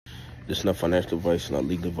This is not financial advice, not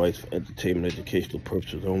legal advice, for entertainment, educational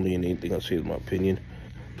purposes only, and anything I say is my opinion.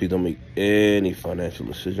 Please don't make any financial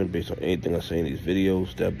decision based on anything I say in these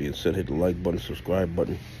videos. That being said, hit the like button, subscribe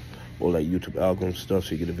button, all that YouTube algorithm stuff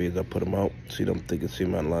so you get the videos I put them out. See them thinking, see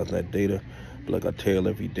them analyzing that data. But like I tell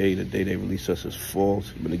every day, the day they release us is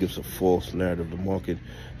false. But it gives a false narrative of the market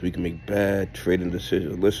so we can make bad trading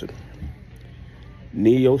decisions. Listen,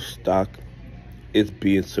 NIO stock is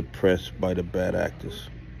being suppressed by the bad actors.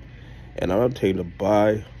 And I'm not telling you to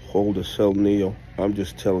buy, hold, or sell NIO. I'm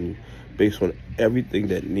just telling you, based on everything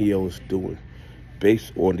that NIO is doing,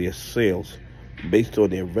 based on their sales, based on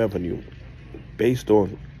their revenue, based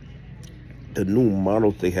on the new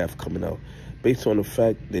models they have coming out, based on the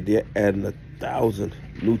fact that they're adding 1,000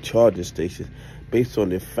 new charging stations, based on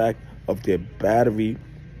the fact of their battery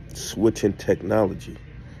switching technology,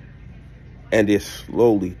 and they're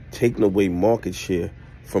slowly taking away market share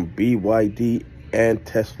from BYD and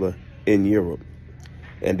Tesla in Europe.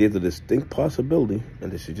 And there's a distinct possibility,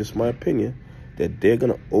 and this is just my opinion, that they're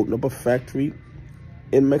going to open up a factory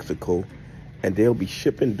in Mexico and they'll be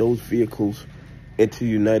shipping those vehicles into the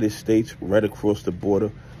United States right across the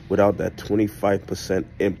border without that 25%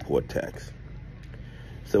 import tax.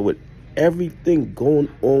 So with everything going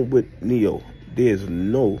on with NIO, there's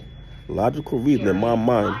no logical reason in my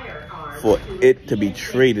mind for it to be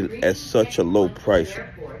trading at such a low price.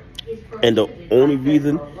 And the only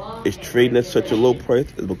reason it's trading at such a low price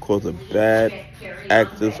is because the bad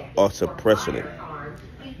actors are suppressing it.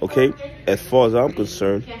 Okay? As far as I'm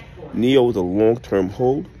concerned, NIO is a long-term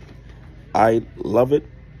hold. I love it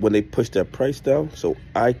when they push that price down so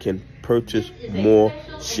I can purchase more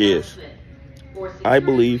shares. I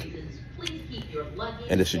believe,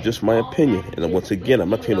 and this is just my opinion, and once again, I'm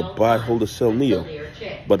not trying to buy, hold, or sell NIO,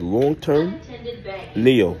 but long-term,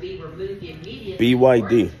 NIO,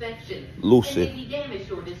 BYD, Lucid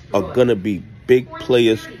are going to be big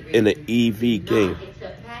players in the EV game.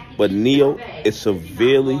 But NIO is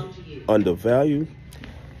severely undervalued.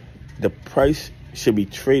 The price should be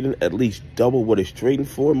trading at least double what it's trading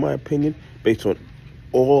for, in my opinion, based on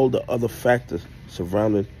all the other factors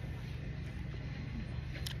surrounding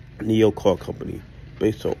NIO Car Company.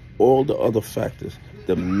 Based on all the other factors,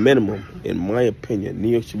 the minimum, in my opinion,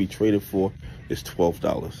 NIO should be traded for is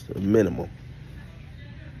 $12, the minimum.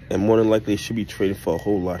 And more than likely, it should be traded for a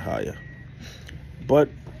whole lot higher. But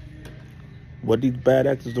what these bad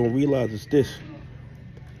actors don't realize is this.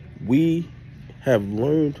 We have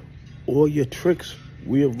learned all your tricks.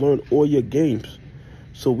 We have learned all your games.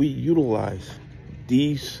 So we utilize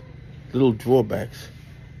these little drawbacks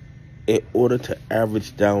in order to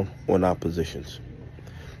average down on our positions.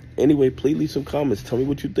 Anyway, please leave some comments. Tell me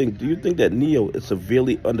what you think. Do you think that NIO is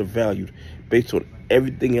severely undervalued based on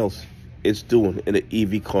everything else it's doing in the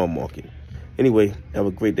EV car market? Anyway, have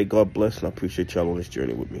a great day. God bless, and I appreciate y'all on this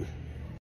journey with me.